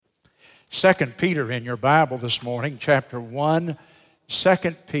2 Peter in your Bible this morning, chapter 1, 2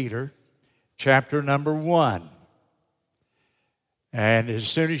 Peter, chapter number 1. And as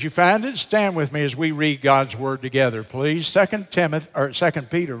soon as you find it, stand with me as we read God's Word together, please. 2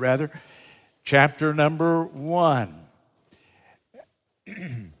 Peter, chapter number 1.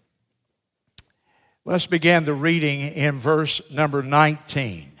 Let's begin the reading in verse number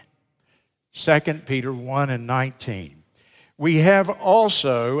 19. 2 Peter 1 and 19. We have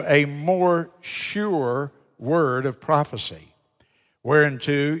also a more sure word of prophecy,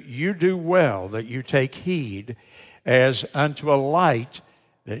 whereunto you do well that you take heed, as unto a light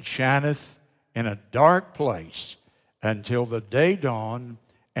that shineth in a dark place, until the day dawn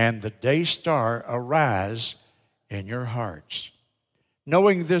and the day star arise in your hearts.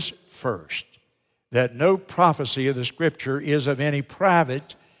 Knowing this first, that no prophecy of the Scripture is of any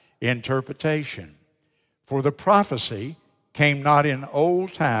private interpretation. For the prophecy came not in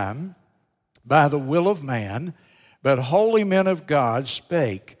old time by the will of man, but holy men of God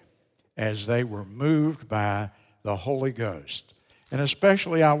spake as they were moved by the Holy Ghost. And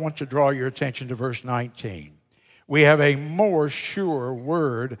especially I want to draw your attention to verse 19. We have a more sure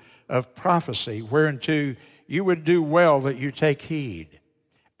word of prophecy, whereunto you would do well that you take heed,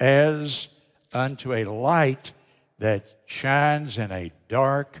 as unto a light that shines in a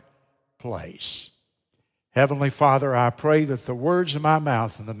dark place. Heavenly Father, I pray that the words of my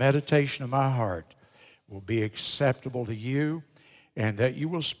mouth and the meditation of my heart will be acceptable to you, and that you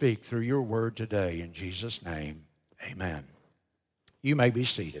will speak through your word today. In Jesus' name, amen. You may be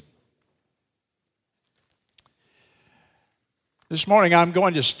seated. This morning I'm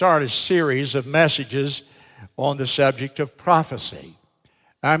going to start a series of messages on the subject of prophecy.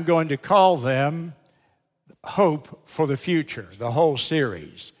 I'm going to call them Hope for the Future, the whole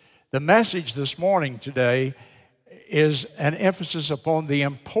series. The message this morning today is an emphasis upon the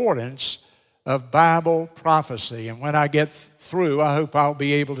importance of Bible prophecy. And when I get through, I hope I'll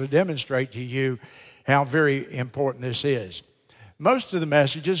be able to demonstrate to you how very important this is. Most of the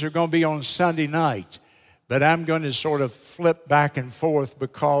messages are going to be on Sunday night, but I'm going to sort of flip back and forth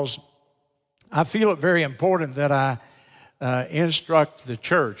because I feel it very important that I instruct the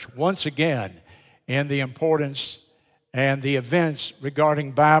church once again in the importance and the events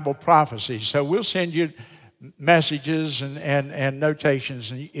regarding Bible prophecy. So we'll send you messages and notations,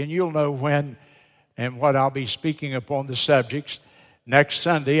 and you'll know when and what I'll be speaking upon the subjects. Next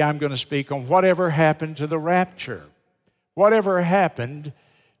Sunday, I'm going to speak on whatever happened to the rapture. Whatever happened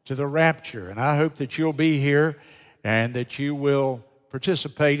to the rapture. And I hope that you'll be here and that you will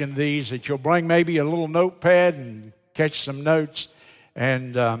participate in these, that you'll bring maybe a little notepad and catch some notes.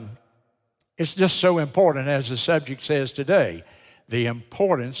 And it's just so important, as the subject says today, the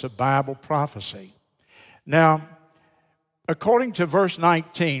importance of Bible prophecy. Now, according to verse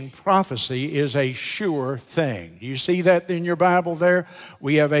 19, prophecy is a sure thing. Do you see that in your Bible there?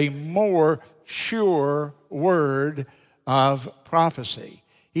 We have a more sure word of prophecy.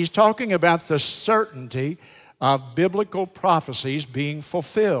 He's talking about the certainty of biblical prophecies being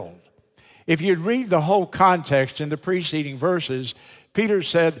fulfilled. If you'd read the whole context in the preceding verses, Peter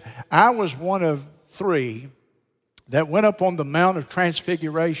said, I was one of three that went up on the Mount of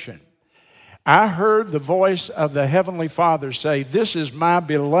Transfiguration. I heard the voice of the Heavenly Father say, this is my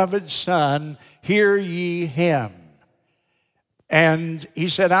beloved Son, hear ye him. And he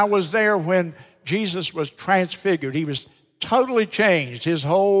said, I was there when Jesus was transfigured. He was totally changed. His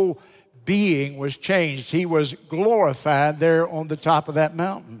whole being was changed. He was glorified there on the top of that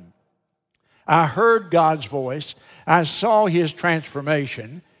mountain. I heard God's voice. I saw his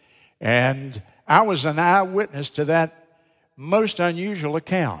transformation, and I was an eyewitness to that most unusual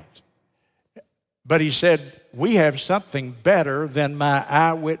account. But he said, we have something better than my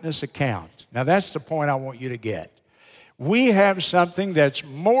eyewitness account. Now that's the point I want you to get. We have something that's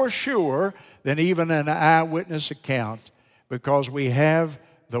more sure than even an eyewitness account, because we have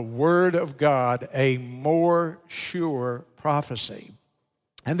the Word of God, a more sure prophecy.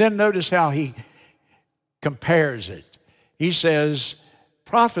 And then notice how he compares it. He says,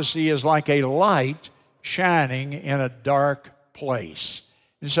 prophecy is like a light shining in a dark place.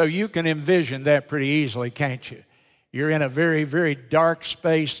 And so you can envision that pretty easily, can't you? You're in a very, very dark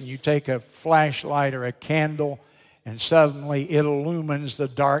space, and you take a flashlight or a candle, and suddenly it illumines the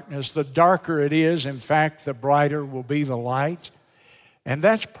darkness. The darker it is, in fact, the brighter will be the light. And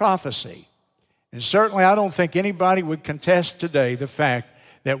that's prophecy. And certainly I don't think anybody would contest today the fact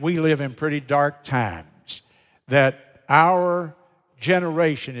that we live in pretty dark times, that our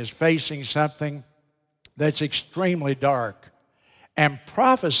generation is facing something that's extremely dark. And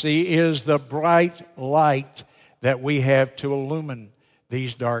prophecy is the bright light that we have to illumine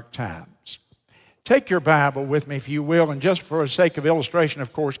these dark times. Take your Bible with me, if you will, and just for the sake of illustration,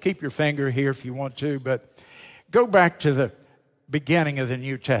 of course, keep your finger here if you want to, but go back to the beginning of the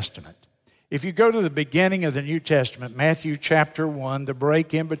New Testament. If you go to the beginning of the New Testament, Matthew chapter 1, the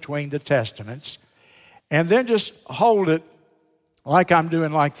break in between the Testaments, and then just hold it like I'm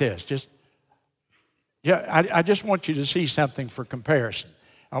doing like this. I just want you to see something for comparison.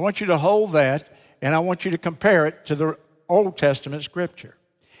 I want you to hold that, and I want you to compare it to the Old Testament Scripture.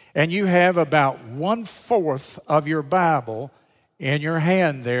 And you have about 1/4 of your Bible in your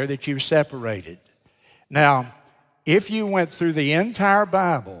hand there that you've separated. Now, if you went through the entire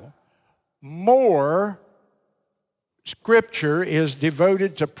Bible, more Scripture is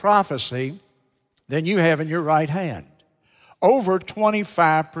devoted to prophecy than you have in your right hand. Over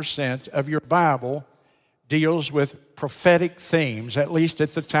 25% of your Bible deals with prophetic themes, at least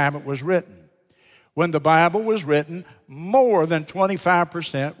at the time it was written. When the Bible was written, more than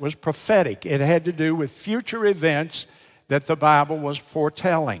 25% was prophetic. It had to do with future events that the Bible was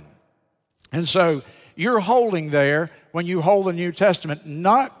foretelling. And so you're holding there, when you hold the New Testament,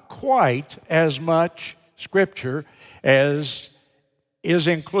 not quite as much Scripture as is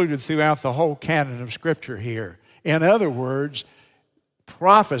included throughout the whole canon of Scripture here. In other words,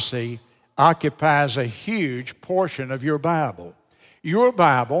 prophecy occupies a huge portion of your Bible. Your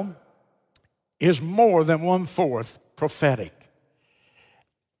Bible is more than 1/4 prophetic.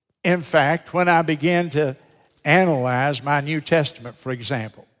 In fact, when I began to analyze my New Testament, for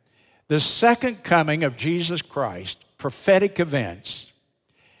example, the second coming of Jesus Christ, prophetic events,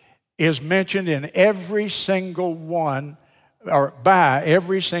 is mentioned in every single one, or by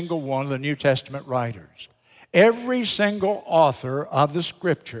every single one of the New Testament writers. Every single author of the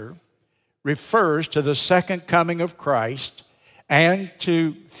Scripture refers to the second coming of Christ and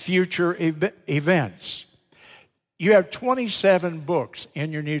to future events. You have 27 books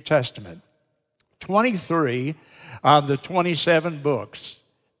in your New Testament. 23 of the 27 books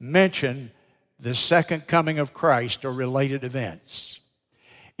mention the second coming of Christ or related events.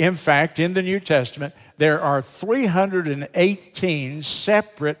 In fact, in the New Testament, there are 318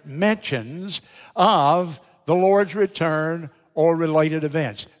 separate mentions of the Lord's return or related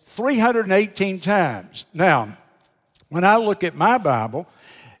events. 318 times. Now, when I look at my Bible,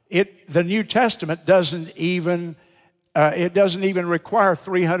 the New Testament doesn't even require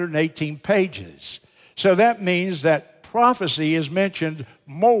 318 pages. So that means that prophecy is mentioned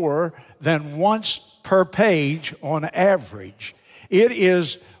more than once per page on average. It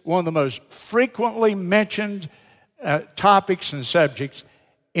is one of the most frequently mentioned topics and subjects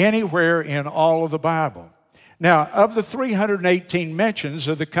anywhere in all of the Bible. Now, of the 318 mentions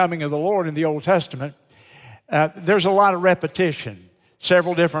of the coming of the Lord in the Old Testament, there's a lot of repetition.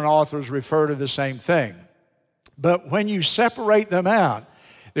 Several different authors refer to the same thing. But when you separate them out,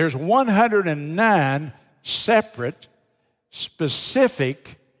 there's 109 separate,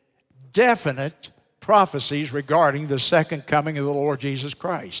 specific, definite prophecies regarding the second coming of the Lord Jesus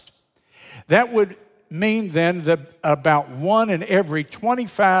Christ. That would mean then that about 1 in every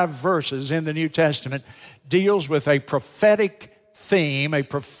 25 verses in the New Testament deals with a prophetic theme, a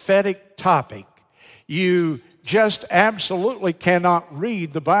prophetic topic. You just absolutely cannot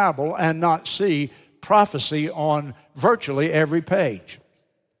read the Bible and not see prophecy on virtually every page.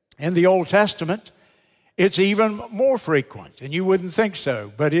 In the Old Testament, it's even more frequent, and you wouldn't think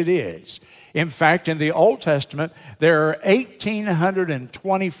so, but it is. In fact, in the Old Testament, there are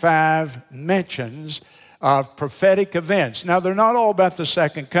 1,825 mentions of prophetic events. Now, they're not all about the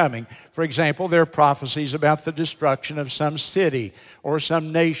second coming. For example, there are prophecies about the destruction of some city or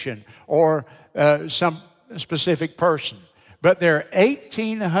some nation or some specific person. But there are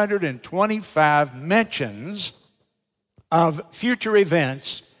 1,825 mentions of future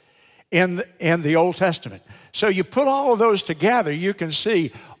events in the Old Testament. So you put all of those together, you can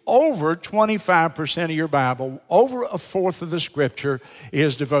see over 25% of your Bible, over 1/4 of the Scripture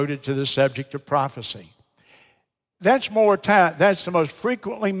is devoted to the subject of prophecy. That's the most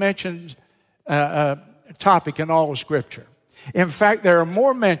frequently mentioned topic in all of Scripture. In fact, there are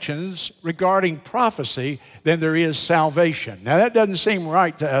more mentions regarding prophecy than there is salvation. Now, that doesn't seem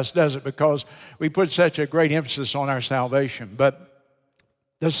right to us, does it? Because we put such a great emphasis on our salvation. But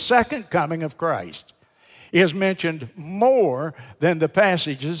the second coming of Christ is mentioned more than the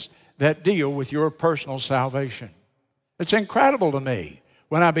passages that deal with your personal salvation. It's incredible to me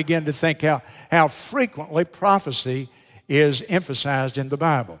when I begin to think how frequently prophecy is emphasized in the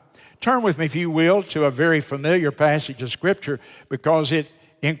Bible. Turn with me, if you will, to a very familiar passage of Scripture because it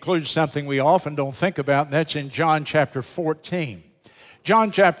includes something we often don't think about, and that's in John chapter 14. John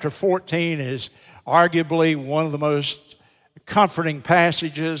chapter 14 is arguably one of the most comforting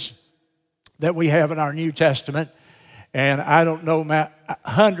passages that we have in our New Testament. And I don't know,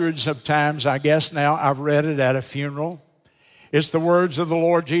 hundreds of times, I guess now, I've read it at a funeral. It's the words of the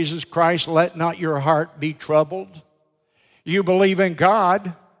Lord Jesus Christ, "Let not your heart be troubled. You believe in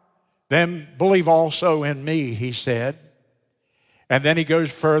God, then believe also in me," he said. And then he goes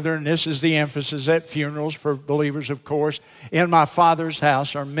further, and this is the emphasis at funerals for believers, of course. "In my Father's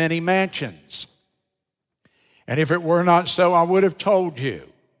house are many mansions. And if it were not so, I would have told you."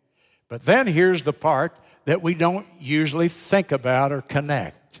 But then here's the part that we don't usually think about or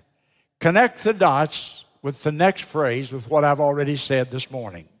connect. Connect the dots with the next phrase with what I've already said this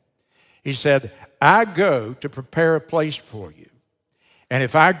morning. He said, "I go to prepare a place for you. And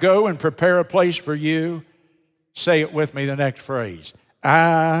if I go and prepare a place for you," say it with me, the next phrase,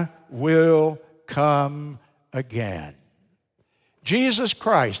 "I will come again." Jesus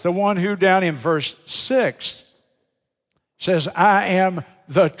Christ, the one who down in verse 6 says, "I am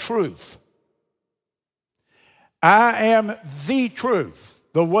the truth. I am the truth,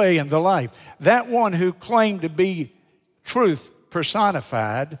 the way and the life." That one who claimed to be truth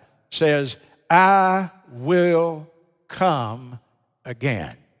personified says, "I will come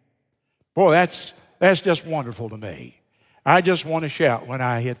again." Boy, that's just wonderful to me. I just want to shout when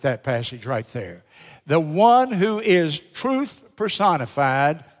I hit that passage right there. The one who is truth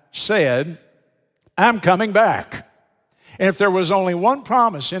personified said, "I'm coming back." And if there was only one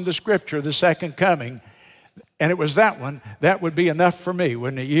promise in the Scripture, the second coming, and it was that one, that would be enough for me,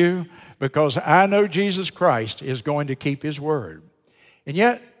 wouldn't it you? Because I know Jesus Christ is going to keep his word. And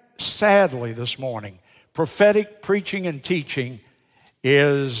yet, sadly this morning, prophetic preaching and teaching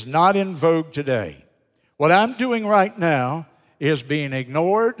is not in vogue today. What I'm doing right now is being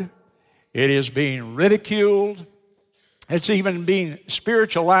ignored. It is being ridiculed. It's even being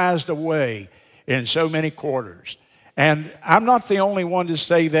spiritualized away in so many quarters. And I'm not the only one to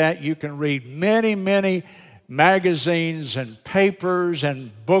say that. You can read many, many magazines and papers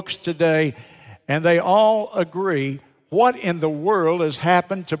and books today, and they all agree what in the world has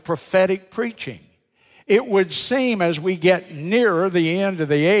happened to prophetic preaching. It would seem as we get nearer the end of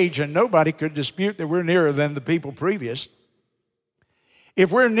the age, and nobody could dispute that we're nearer than the people previous.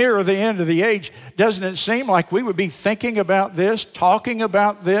 If we're nearer the end of the age, doesn't it seem like we would be thinking about this, talking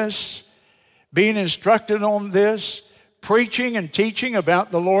about this, being instructed on this, preaching and teaching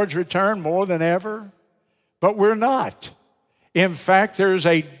about the Lord's return more than ever? But we're not. In fact, there's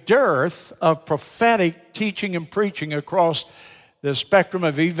a dearth of prophetic teaching and preaching across the spectrum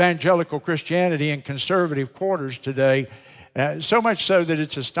of evangelical Christianity in conservative quarters today, so much so that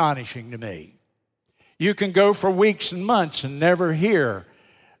it's astonishing to me. You can go for weeks and months and never hear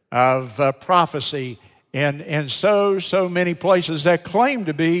of prophecy in so many places that claim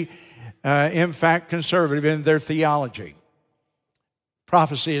to be, in fact, conservative in their theology.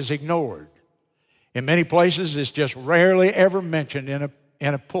 Prophecy is ignored. In many places, it's just rarely ever mentioned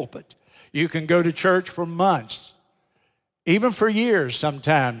in a pulpit. You can go to church for months, even for years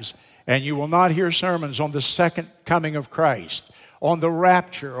sometimes, and you will not hear sermons on the second coming of Christ, on the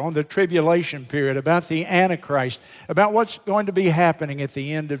rapture, on the tribulation period, about the Antichrist, about what's going to be happening at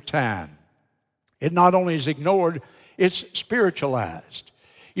the end of time. It not only is ignored, it's spiritualized.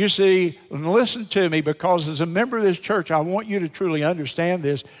 You see, listen to me, because as a member of this church, I want you to truly understand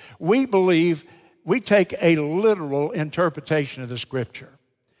this. We believe we take a literal interpretation of the Scripture.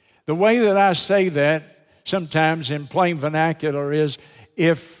 The way that I say that sometimes in plain vernacular is,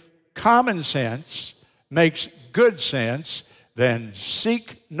 if common sense makes good sense, then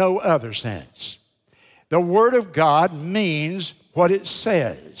seek no other sense. The Word of God means what it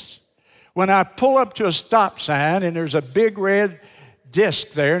says. When I pull up to a stop sign and there's a big red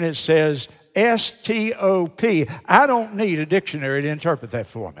disc there and it says S-T-O-P, I don't need a dictionary to interpret that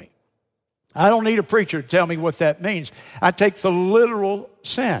for me. I don't need a preacher to tell me what that means. I take the literal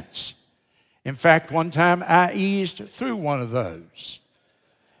sense. In fact, one time I eased through one of those.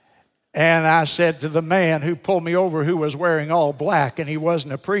 And I said to the man who pulled me over, who was wearing all black, and he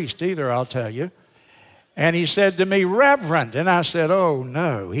wasn't a priest either, I'll tell you. And he said to me, "Reverend." And I said, "Oh,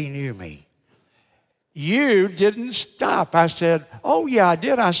 no," he knew me. "You didn't stop." I said, "Oh, yeah, I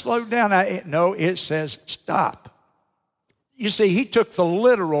did. I slowed down." No, it says stop. You see, he took the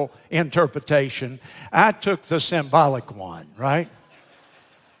literal interpretation. I took the symbolic one, right?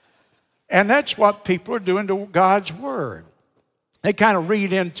 And that's what people are doing to God's Word. They kind of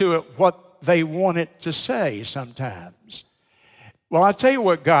read into it what they want it to say sometimes. Well, I'll tell you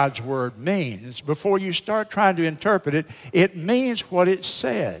what God's Word means. Before you start trying to interpret it, it means what it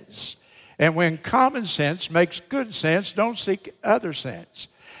says. And when common sense makes good sense, don't seek other sense.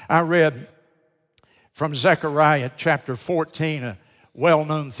 I read from Zechariah chapter 14, a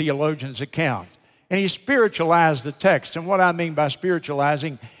well-known theologian's account. And he spiritualized the text. And what I mean by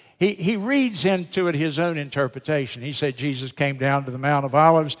spiritualizing, he reads into it his own interpretation. He said Jesus came down to the Mount of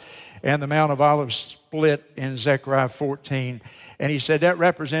Olives, and the Mount of Olives split in Zechariah 14. And he said that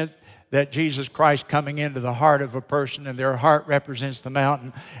represents that Jesus Christ coming into the heart of a person, and their heart represents the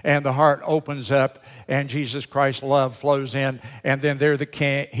mountain, and the heart opens up, and Jesus Christ's love flows in, and then they're the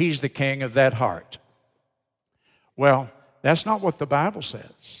king. He's the king of that heart. Well, that's not what the Bible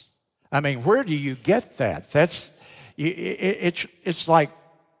says. I mean, where do you get that? It's like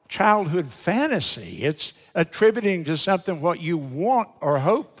childhood fantasy. It's attributing to something what you want or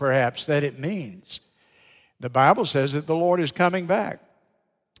hope, perhaps, that it means. The Bible says that the Lord is coming back,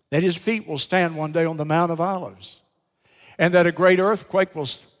 that his feet will stand one day on the Mount of Olives, and that a great earthquake will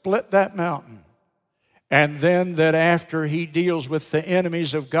split that mountain, and then that after he deals with the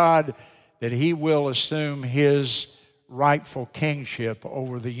enemies of God, that he will assume his rightful kingship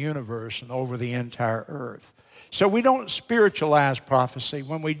over the universe and over the entire earth. So we don't spiritualize prophecy.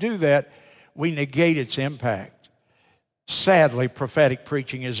 When we do that, we negate its impact. Sadly, prophetic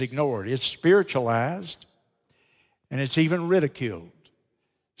preaching is ignored. It's spiritualized, and it's even ridiculed.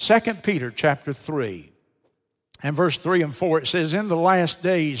 2 Peter chapter 3 and verse 3 and 4, it says, in the last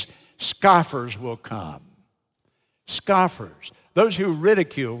days, scoffers will come. Scoffers, those who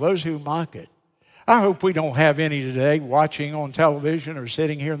ridicule, those who mock it. I hope we don't have any today watching on television or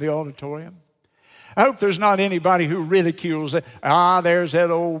sitting here in the auditorium. I hope there's not anybody who ridicules it. There's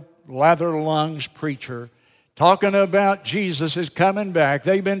that old leather lungs preacher talking about Jesus is coming back.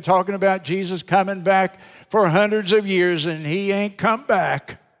 They've been talking about Jesus coming back for hundreds of years, and he ain't come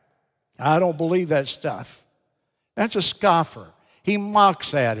back. I don't believe that stuff. That's a scoffer. He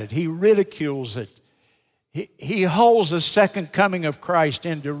mocks at it. He ridicules it. He holds the second coming of Christ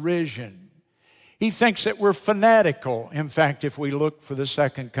in derision. He thinks that we're fanatical, in fact, if we look for the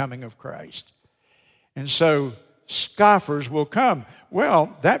second coming of Christ. And so scoffers will come.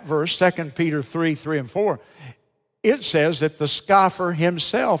 Well, that verse, 2 Peter 3 and 4, it says that the scoffer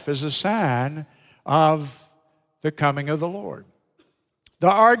himself is a sign of the coming of the Lord. The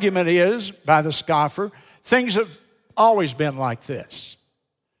argument is, by the scoffer, things have always been like this.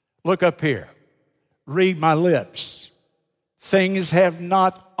 Look up here. Read my lips. Things have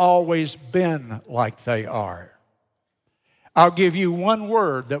not always been like they are. I'll give you one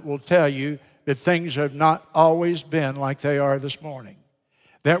word that will tell you that things have not always been like they are this morning.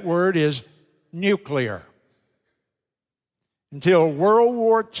 That word is nuclear. Until World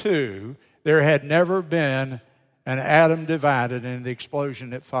War II, there had never been an atom divided in the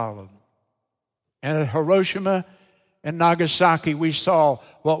explosion that followed. And at Hiroshima and Nagasaki, we saw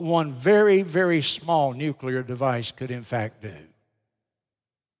what one very, very small nuclear device could in fact do.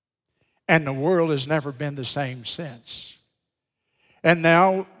 And the world has never been the same since. And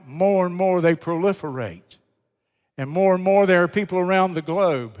now, more and more they proliferate. And more there are people around the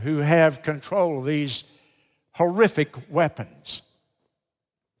globe who have control of these horrific weapons.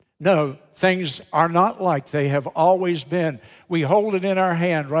 No, things are not like they have always been. We hold it in our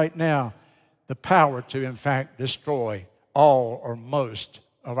hand right now, the power to, in fact, destroy all or most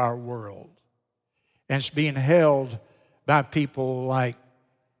of our world. And it's being held by people like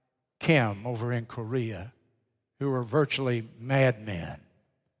Kim over in Korea, who are virtually madmen.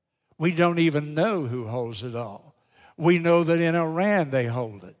 We don't even know who holds it all. We know that in Iran they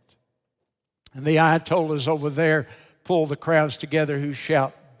hold it. And the Ayatollahs over there pull the crowds together who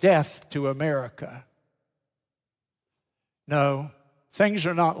shout, "Death to America." No, things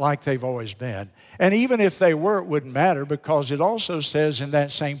are not like they've always been. And even if they were, it wouldn't matter, because it also says in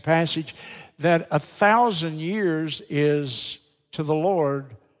that same passage that 1,000 years is to the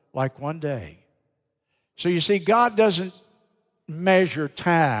Lord like one day. So you see, God doesn't measure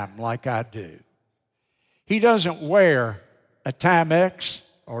time like I do. He doesn't wear a Timex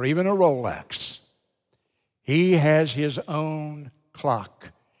or even a Rolex. He has his own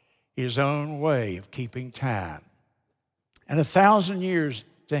clock, his own way of keeping time. And 1,000 years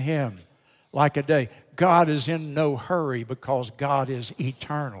to him like a day. God is in no hurry because God is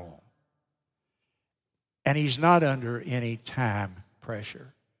eternal. And he's not under any time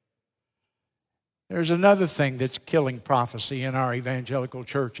pressure. There's another thing that's killing prophecy in our evangelical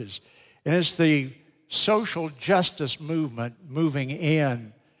churches, and it's the social justice movement moving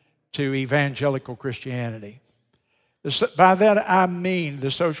in to evangelical Christianity. By that I mean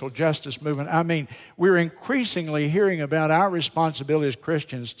the social justice movement. I mean we're increasingly hearing about our responsibility as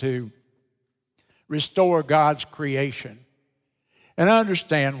Christians to restore God's creation. And I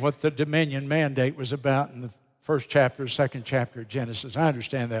understand what the dominion mandate was about in the first chapter, second chapter of Genesis. I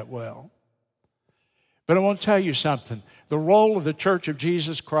understand that well. But I want to tell you something. The role of the Church of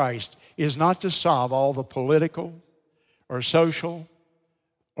Jesus Christ is not to solve all the political or social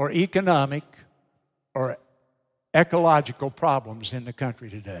or economic or ecological problems in the country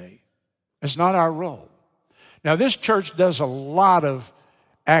today. It's not our role. Now, this church does a lot of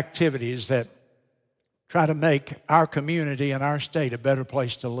activities that try to make our community and our state a better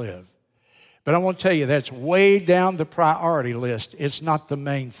place to live. But I want to tell you, that's way down the priority list. It's not the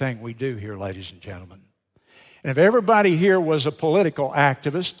main thing we do here, ladies and gentlemen. And if everybody here was a political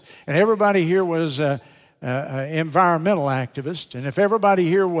activist, and everybody here was an environmental activist, and if everybody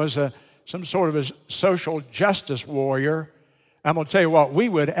here was some sort of a social justice warrior, I'm going to tell you what, we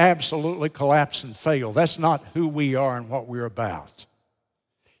would absolutely collapse and fail. That's not who we are and what we're about.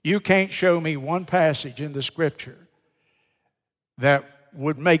 You can't show me one passage in the Scripture that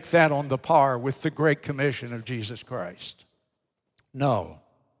would make that on the par with the Great Commission of Jesus Christ. No.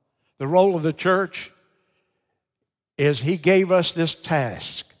 The role of the church is He gave us this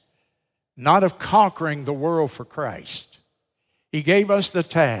task, not of conquering the world for Christ. He gave us the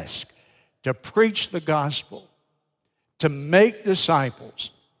task to preach the gospel, to make disciples,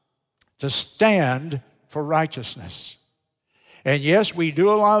 to stand for righteousness. And yes, we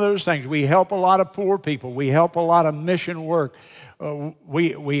do a lot of those things. We help a lot of poor people. We help a lot of mission work.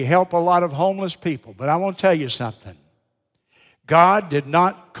 We help a lot of homeless people. But I want to tell you something. God did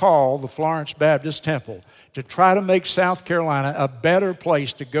not call the Florence Baptist Temple to try to make South Carolina a better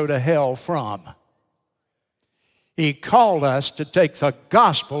place to go to hell from. He called us to take the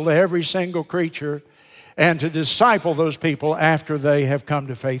gospel to every single creature and to disciple those people after they have come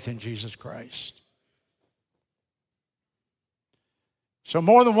to faith in Jesus Christ. So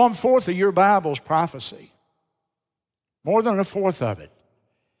more than 1/4 of your Bible is prophecy. More than 1/4 of it.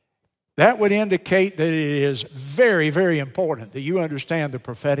 That would indicate that it is very, very important that you understand the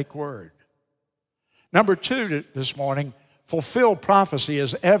prophetic word. Number 2 this morning, fulfilled prophecy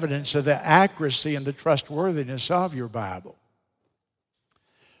is evidence of the accuracy and the trustworthiness of your Bible.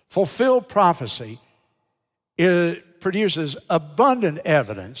 Fulfilled prophecy produces abundant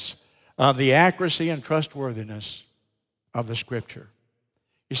evidence of the accuracy and trustworthiness of the Scripture.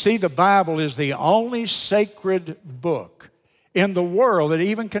 You see, the Bible is the only sacred book in the world that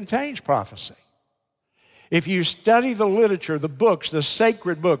even contains prophecy. If you study the literature, the books, the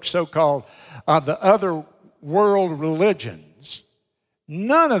sacred books, so-called, of the other world religions,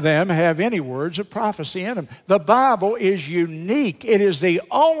 none of them have any words of prophecy in them. The Bible is unique. It is the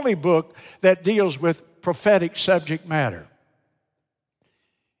only book that deals with prophetic subject matter.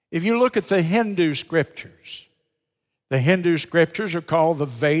 If you look at the Hindu scriptures are called the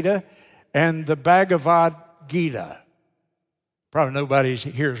Veda and the Bhagavad Gita. Probably nobody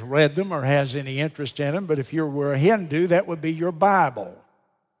here has read them or has any interest in them, but if you were a Hindu, that would be your Bible.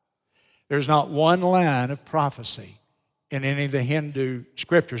 There's not one line of prophecy in any of the Hindu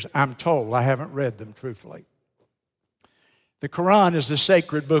scriptures, I'm told. I haven't read them truthfully. The Quran is the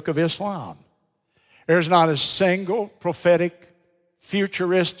sacred book of Islam. There's not a single prophetic,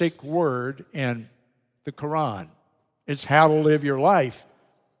 futuristic word in the Quran. It's how to live your life.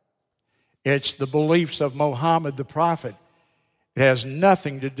 It's the beliefs of Muhammad the prophet. It has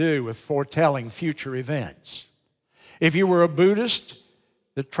nothing to do with foretelling future events. If you were a Buddhist,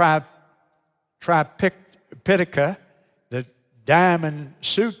 the Tripitaka, the Diamond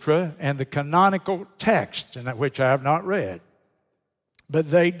Sutra, and the canonical text, which I have not read, but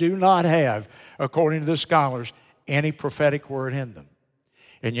they do not have, according to the scholars, any prophetic word in them.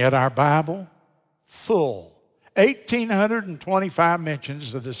 And yet our Bible, full, 1,825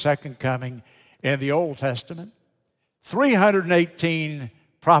 mentions of the second coming in the Old Testament, 318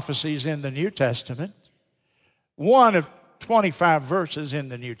 prophecies in the New Testament, one of 25 verses in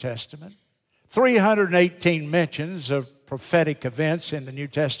the New Testament, 318 mentions of prophetic events in the New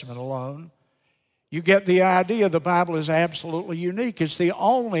Testament alone. You get the idea. The Bible is absolutely unique. It's the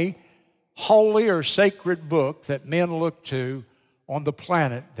only holy or sacred book that men look to on the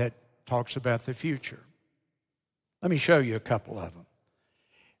planet that talks about the future. Let me show you a couple of them.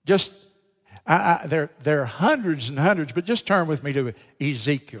 There are hundreds and hundreds, but just turn with me to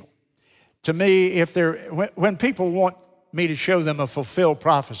Ezekiel. To me, when people want me to show them a fulfilled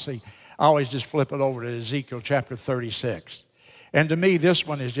prophecy, I always just flip it over to Ezekiel chapter 36. And to me, this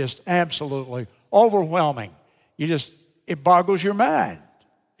one is just absolutely overwhelming. It boggles your mind.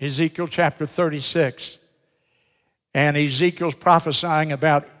 Ezekiel chapter 36. And Ezekiel's prophesying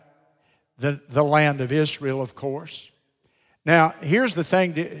about the land of Israel, of course. Now, here's the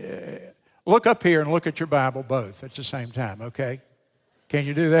thing. Look up here and look at your Bible both at the same time, okay? Can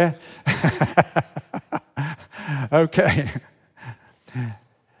you do that? Okay.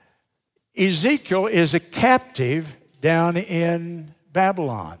 Ezekiel is a captive down in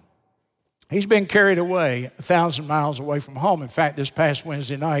Babylon. He's been carried away 1,000 miles away from home. In fact, this past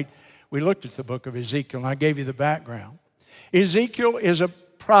Wednesday night, we looked at the book of Ezekiel, and I gave you the background. Ezekiel is a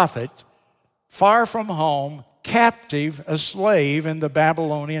prophet far from home, captive, a slave in the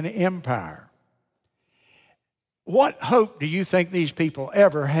Babylonian Empire. What hope do you think these people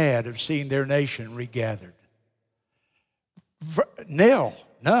ever had of seeing their nation regathered? Nil,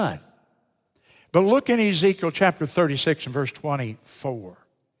 none. But look in Ezekiel chapter 36 and verse 24.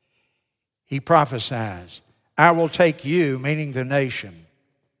 He prophesies, I will take you, meaning the nation,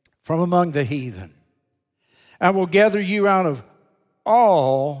 from among the heathen. I will gather you out of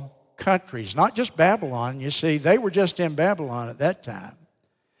all countries, not just Babylon. You see, they were just in Babylon at that time.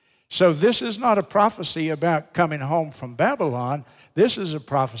 So this is not a prophecy about coming home from Babylon. This is a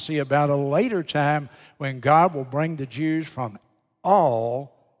prophecy about a later time when God will bring the Jews from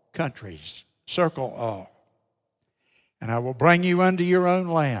all countries. Circle all. And I will bring you unto your own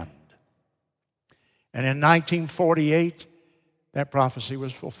land. And in 1948, that prophecy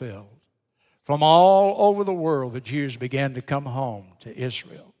was fulfilled. From all over the world, the Jews began to come home to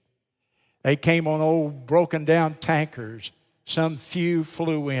Israel. They came on old broken down tankers. Some few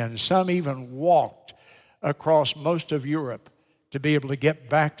flew in. Some even walked across most of Europe to be able to get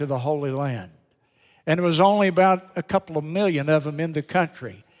back to the Holy Land. And it was only about a couple of million of them in the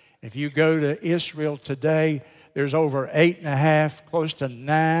country. If you go to Israel today, there's over 8.5, close to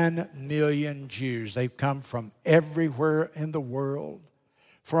 9 million Jews. They've come from everywhere in the world,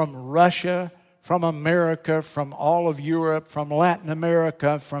 from Russia, from America, from all of Europe, from Latin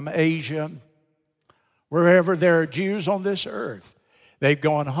America, from Asia. Wherever there are Jews on this earth, they've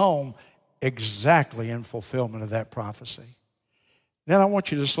gone home exactly in fulfillment of that prophecy. Then I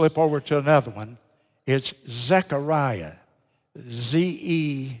want you to slip over to another one. It's Zechariah,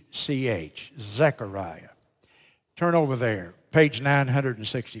 Z-E-C-H, Zechariah. Turn over there, page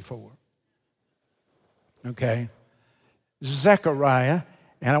 964. Okay? Zechariah,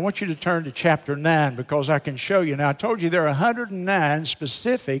 and I want you to turn to chapter 9 because I can show you. Now, I told you there are 109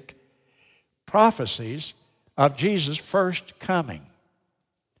 specific prophecies of Jesus' first coming.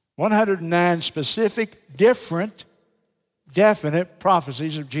 109 specific, different, definite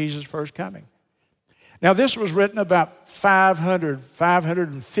prophecies of Jesus' first coming. Now, this was written about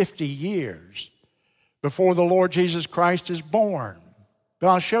 550 years before the Lord Jesus Christ is born. But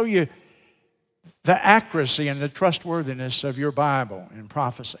I'll show you the accuracy and the trustworthiness of your Bible in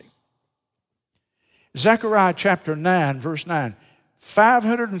prophecy. Zechariah chapter 9, verse 9.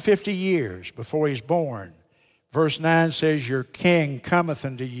 550 years before he's born. Verse 9 says, your king cometh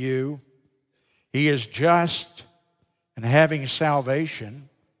unto you. He is just and having salvation,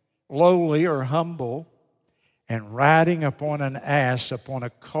 lowly or humble, and riding upon an ass, upon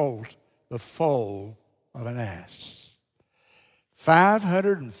a colt, the foal of an ass.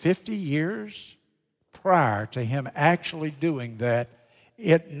 550 years prior to him actually doing that,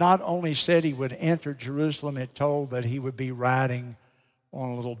 it not only said he would enter Jerusalem, it told that he would be riding on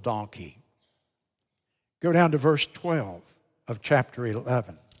a little donkey. Go down to verse 12 of chapter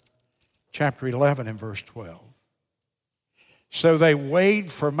 11. Chapter 11 and verse 12. So they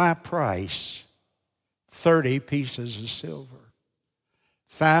weighed for my price 30 pieces of silver.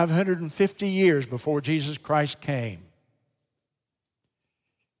 550 years before Jesus Christ came,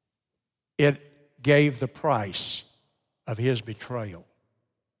 it gave the price of his betrayal.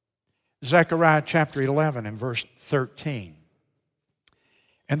 Zechariah chapter 11 and verse 13.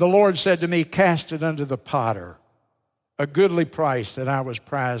 And the Lord said to me, cast it unto the potter, a goodly price that I was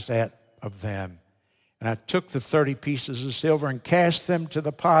prized at of them. And I took the 30 pieces of silver and cast them to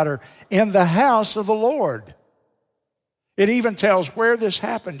the potter in the house of the Lord. It even tells where this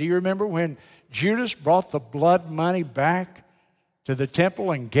happened. Do you remember when Judas brought the blood money back to the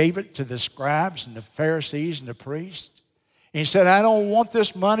temple and gave it to the scribes and the Pharisees and the priests? And he said, I don't want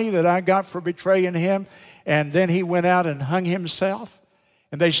this money that I got for betraying him. And then he went out and hung himself.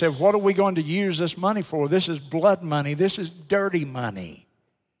 And they said, what are we going to use this money for? This is blood money. This is dirty money.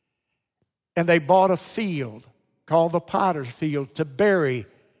 And they bought a field called the potter's field to bury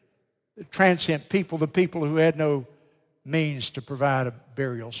the transient people, the people who had no means to provide a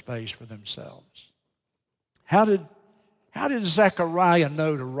burial space for themselves. How did Zechariah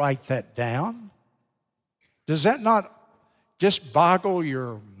know to write that down? Does that not just boggle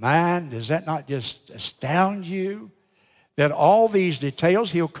your mind? Does that not just astound you? That all these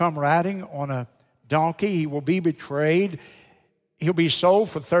details, he'll come riding on a donkey, he will be betrayed, he'll be sold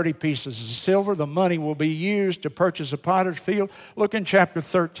for 30 pieces of silver, the money will be used to purchase a potter's field. Look in chapter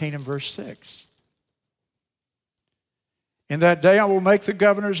 13 and verse 6. In that day I will make the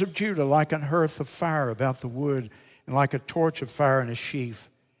governors of Judah like an hearth of fire about the wood, and like a torch of fire in a sheaf.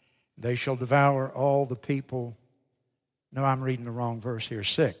 They shall devour all the people. No, I'm reading the wrong verse here,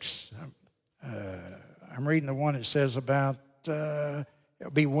 6. I'm reading the one that says about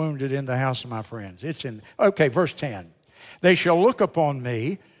be wounded in the house of my friends. Okay, verse 10. They shall look upon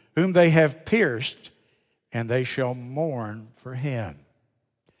me, whom they have pierced, and they shall mourn for him.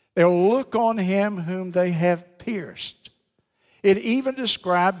 They'll look on him whom they have pierced. It even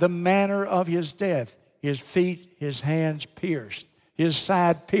described the manner of his death. His feet, his hands pierced, his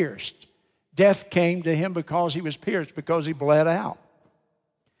side pierced. Death came to him because he was pierced, because he bled out.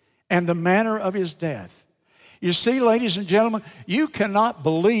 And the manner of his death. You see, ladies and gentlemen, you cannot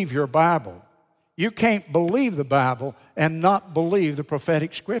believe your Bible. You can't believe the Bible and not believe the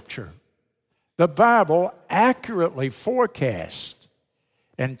prophetic scripture. The Bible accurately forecasts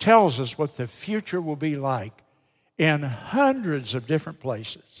and tells us what the future will be like in hundreds of different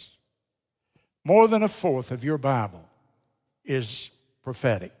places. More than a fourth of your Bible is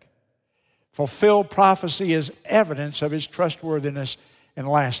prophetic. Fulfilled prophecy is evidence of its trustworthiness. And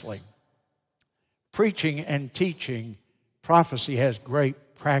lastly, preaching and teaching prophecy has great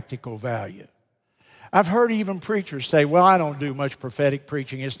practical value. I've heard even preachers say, well, I don't do much prophetic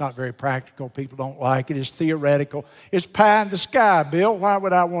preaching. It's not very practical. People don't like it. It's theoretical. It's pie in the sky, Bill. Why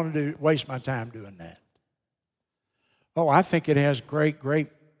would I want to waste my time doing that? Oh, I think it has great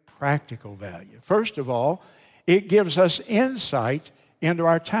practical value. First of all, it gives us insight into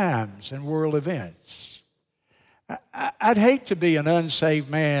our times and world events. I'd hate to be an unsaved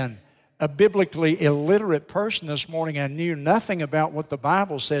man, a biblically illiterate person this morning and knew nothing about what the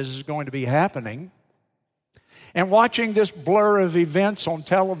Bible says is going to be happening. And watching this blur of events on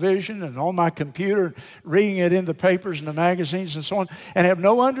television and on my computer, reading it in the papers and the magazines and so on, and have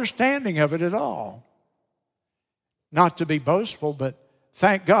no understanding of it at all. Not to be boastful, but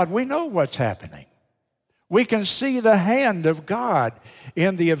thank God we know what's happening. We can see the hand of God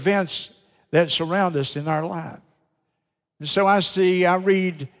in the events that surround us in our life. And so I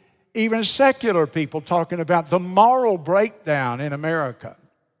read even secular people talking about the moral breakdown in America.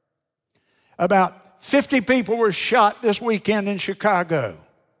 About 50 people were shot this weekend in Chicago.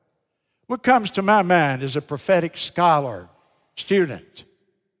 What comes to my mind as a prophetic scholar, student?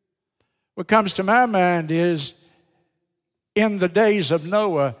 What comes to my mind is, in the days of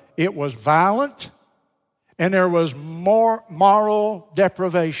Noah, it was violent and there was more moral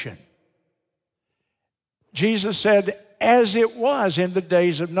deprivation. Jesus said, as it was in the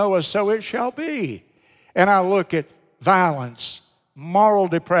days of Noah, so it shall be. And I look at violence, moral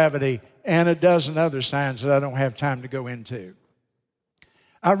depravity, and a dozen other signs that I don't have time to go into.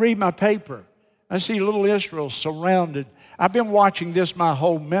 I read my paper. I see little Israel surrounded. I've been watching this my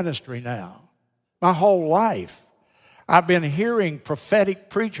whole ministry now, my whole life. I've been hearing prophetic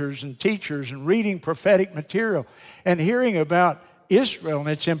preachers and teachers and reading prophetic material and hearing about Israel and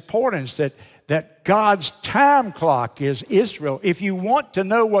its importance, that God's time clock is Israel. If you want to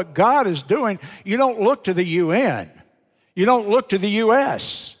know what God is doing, you don't look to the UN. You don't look to the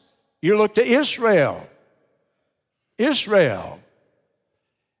U.S. You look to Israel. Israel.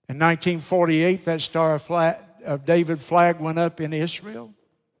 In 1948, that Star of David flag went up in Israel.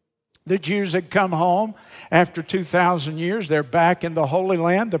 The Jews had come home after 2,000 years. They're back in the Holy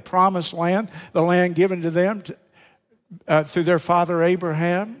Land, the Promised Land, the land given to them through their father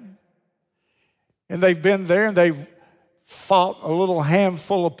Abraham. And they've been there and they've fought a little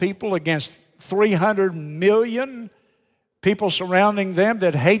handful of people against 300 million people surrounding them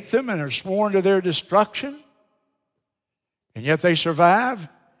that hate them and are sworn to their destruction. And yet they survive.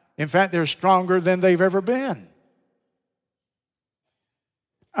 In fact, they're stronger than they've ever been.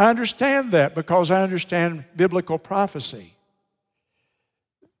 I understand that because I understand biblical prophecy.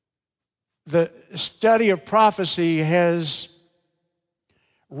 The study of prophecy has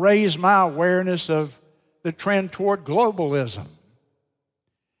raised my awareness of the trend toward globalism.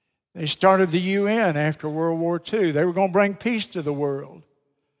 They started the UN after World War II. They were going to bring peace to the world.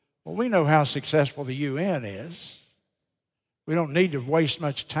 Well, we know how successful the UN is. We don't need to waste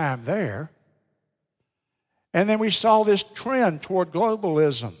much time there. And then we saw this trend toward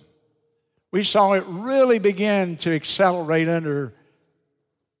globalism. We saw it really begin to accelerate under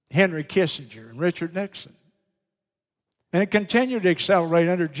Henry Kissinger and Richard Nixon. And it continued to accelerate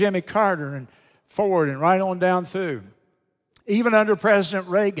under Jimmy Carter and Ford and right on down through. Even under President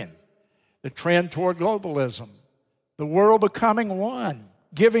Reagan, the trend toward globalism. The world becoming one,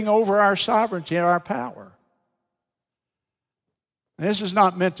 giving over our sovereignty and our power. And this is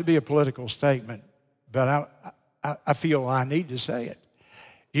not meant to be a political statement, but I feel I need to say it.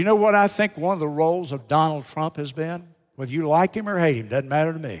 Do you know what I think one of the roles of Donald Trump has been? Whether you like him or hate him, doesn't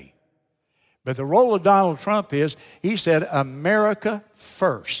matter to me. But the role of Donald Trump is, he said, America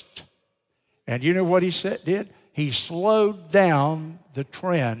first. And you know what he did? He slowed down the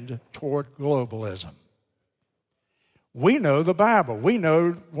trend toward globalism. We know the Bible. We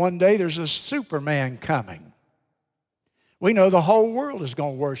know one day there's a Superman coming. We know the whole world is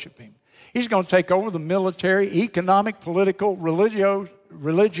going to worship him. He's going to take over the military, economic, political,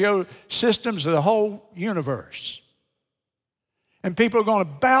 religio systems of the whole universe. And people are going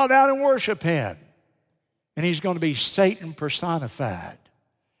to bow down and worship him. And he's going to be Satan personified.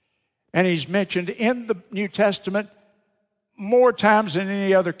 And he's mentioned in the New Testament more times than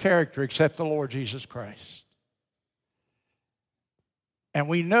any other character except the Lord Jesus Christ. And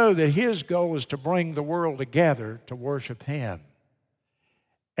we know that his goal is to bring the world together to worship him.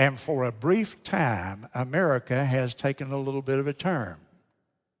 And for a brief time, America has taken a little bit of a turn.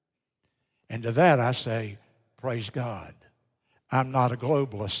 And to that I say, praise God. I'm not a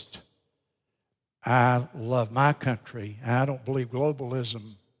globalist. I love my country. I don't believe globalism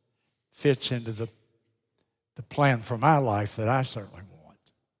fits into the plan for my life that I certainly want.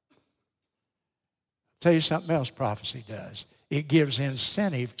 I'll tell you something else prophecy does. It gives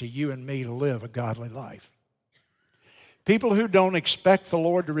incentive to you and me to live a godly life. People who don't expect the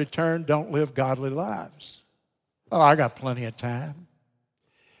Lord to return don't live godly lives. Oh, I got plenty of time.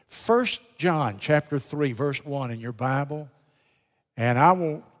 1 John chapter 3, verse 1 in your Bible, and I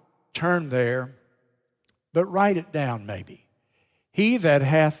won't turn there, but write it down maybe. He that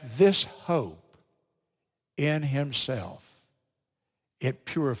hath this hope in himself, it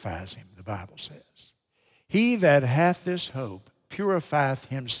purifies him, the Bible says. He that hath this hope purifieth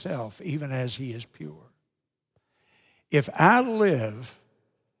himself, even as he is pure. If I believe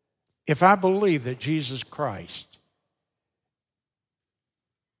that Jesus Christ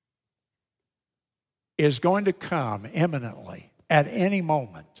is going to come imminently at any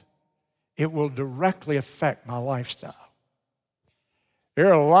moment, it will directly affect my lifestyle. There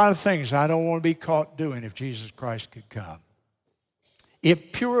are a lot of things I don't want to be caught doing if Jesus Christ could come.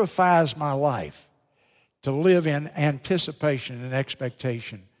 It purifies my life to live in anticipation and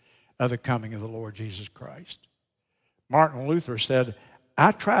expectation of the coming of the Lord Jesus Christ. Martin Luther said,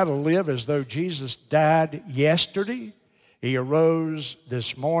 I try to live as though Jesus died yesterday, he arose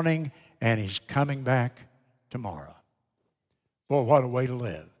this morning, and he's coming back tomorrow. Boy, what a way to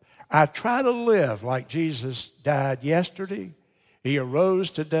live. I try to live like Jesus died yesterday, he arose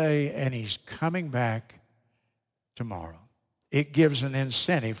today, and he's coming back tomorrow. It gives an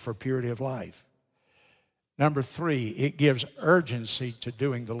incentive for purity of life. Number 3, it gives urgency to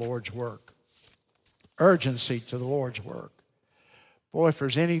doing the Lord's work. Urgency to the Lord's work. Boy, if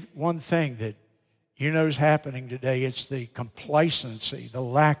there's any one thing that you know is happening today, it's the complacency, the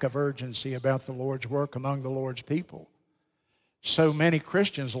lack of urgency about the Lord's work among the Lord's people. So many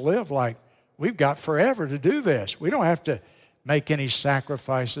Christians live like, we've got forever to do this. We don't have to make any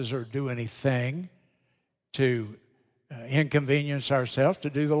sacrifices or do anything to inconvenience ourselves to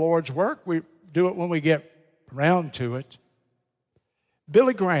do the Lord's work. We do it when we get around to it.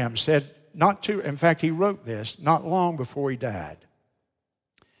 Billy Graham said, in fact, he wrote this not long before he died.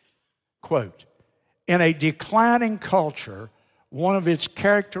 Quote, in a declining culture, one of its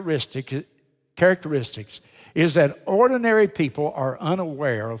characteristics is that ordinary people are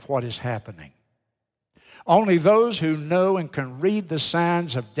unaware of what is happening. Only those who know and can read the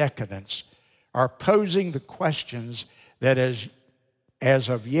signs of decadence are posing the questions that as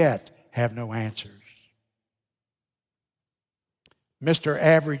of yet have no answers. Mr.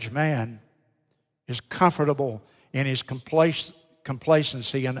 Average Man is comfortable in his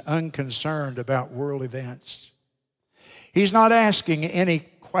complacency and unconcerned about world events. He's not asking any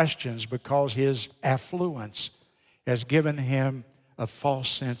questions because his affluence has given him a false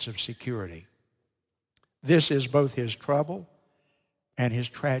sense of security. This is both his trouble and his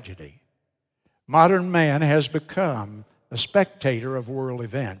tragedy. Modern man has become a spectator of world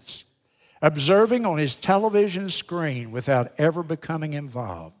events, observing on his television screen without ever becoming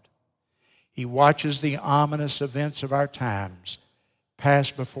involved. He watches the ominous events of our times pass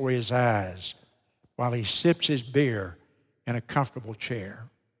before his eyes while he sips his beer in a comfortable chair.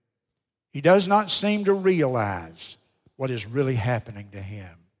 He does not seem to realize what is really happening to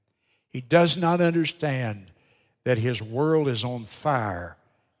him. He does not understand that his world is on fire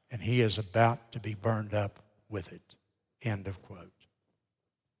and he is about to be burned up with it. End of quote.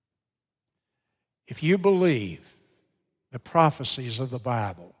 If you believe the prophecies of the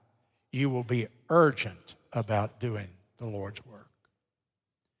Bible, you will be urgent about doing the Lord's work.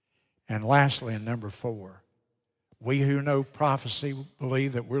 And lastly, in number 4, we who know prophecy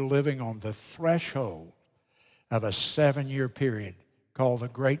believe that we're living on the threshold of a 7-year period called the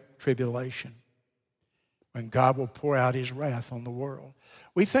Great Tribulation, when God will pour out his wrath on the world.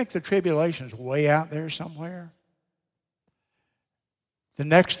 We think the tribulation is way out there somewhere. The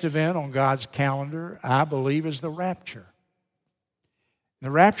next event on God's calendar, I believe, is the rapture.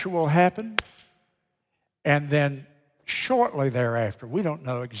 The rapture will happen, and then shortly thereafter, we don't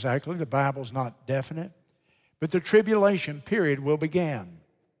know exactly, the Bible's not definite, but the tribulation period will begin.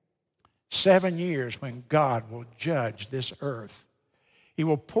 7 years when God will judge this earth. He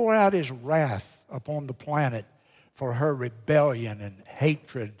will pour out his wrath upon the planet for her rebellion and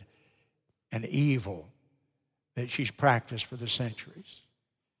hatred and evil that she's practiced for the centuries.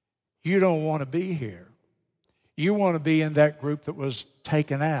 You don't want to be here. You want to be in that group that was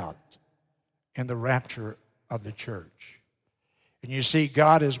taken out in the rapture of the church. And you see,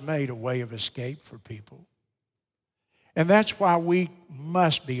 God has made a way of escape for people. And that's why we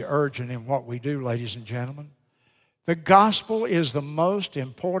must be urgent in what we do, ladies and gentlemen. The gospel is the most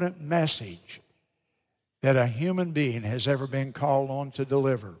important message that a human being has ever been called on to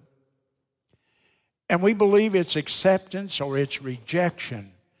deliver. And we believe its acceptance or its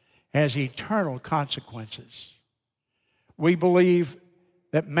rejection has eternal consequences. We believe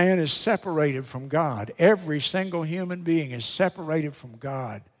that man is separated from God. Every single human being is separated from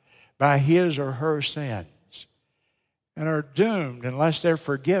God by his or her sins and are doomed unless they're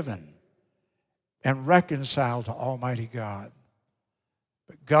forgiven and reconciled to Almighty God.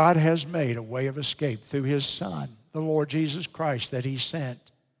 But God has made a way of escape through his Son, the Lord Jesus Christ, that he sent.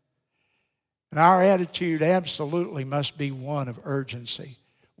 And our attitude absolutely must be one of urgency.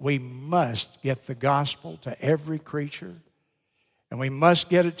 We must get the gospel to every creature, and we must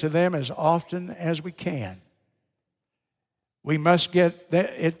get it to them as often as we can. We must get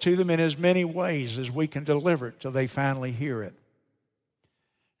it to them in as many ways as we can deliver it till they finally hear it.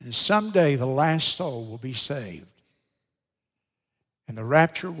 And someday the last soul will be saved, and the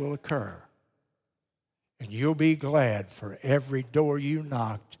rapture will occur. And you'll be glad for every door you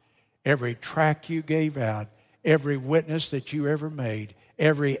knocked, every tract you gave out, every witness that you ever made,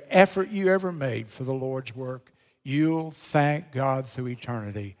 every effort you ever made for the Lord's work. You'll thank God through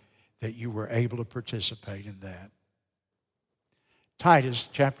eternity that you were able to participate in that. Titus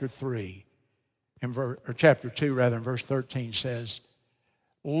chapter 2, in verse 13 says,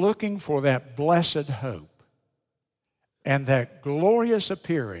 looking for that blessed hope and that glorious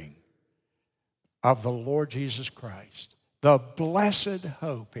appearing of the Lord Jesus Christ. The blessed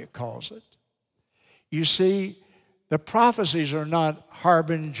hope, it calls it. You see, the prophecies are not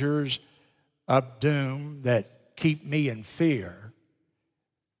harbingers of doom that keep me in fear.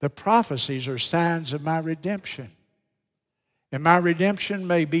 The prophecies are signs of my redemption. And my redemption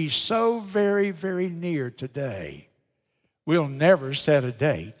may be so very, very near today. We'll never set a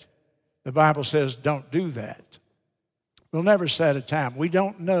date. The Bible says don't do that. We'll never set a time. We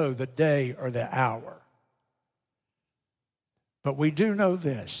don't know the day or the hour. But we do know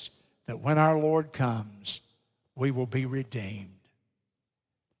this, that when our Lord comes, we will be redeemed.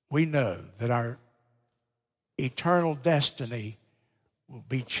 We know that our eternal destiny will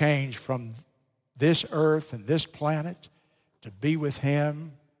be changed from this earth and this planet to be with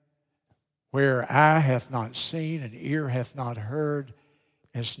him where eye hath not seen and ear hath not heard,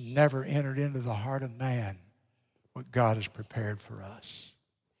 has never entered into the heart of man what God has prepared for us.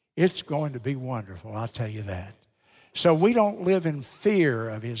 It's going to be wonderful, I'll tell you that. So we don't live in fear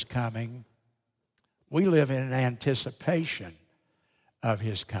of his coming. We live in anticipation of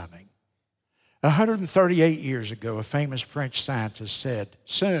his coming. 138 years ago, a famous French scientist said,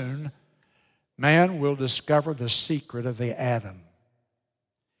 soon, man will discover the secret of the atom.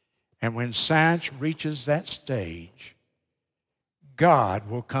 And when science reaches that stage, God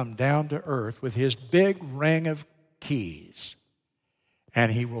will come down to earth with his big ring of keys.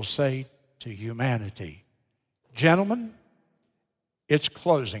 And he will say to humanity, gentlemen, it's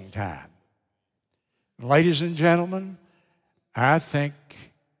closing time. Ladies and gentlemen, I think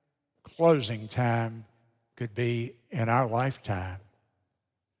closing time could be in our lifetime.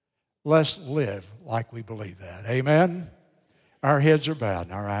 Let's live like we believe that. Amen? Our heads are bowed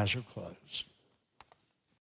and our eyes are closed.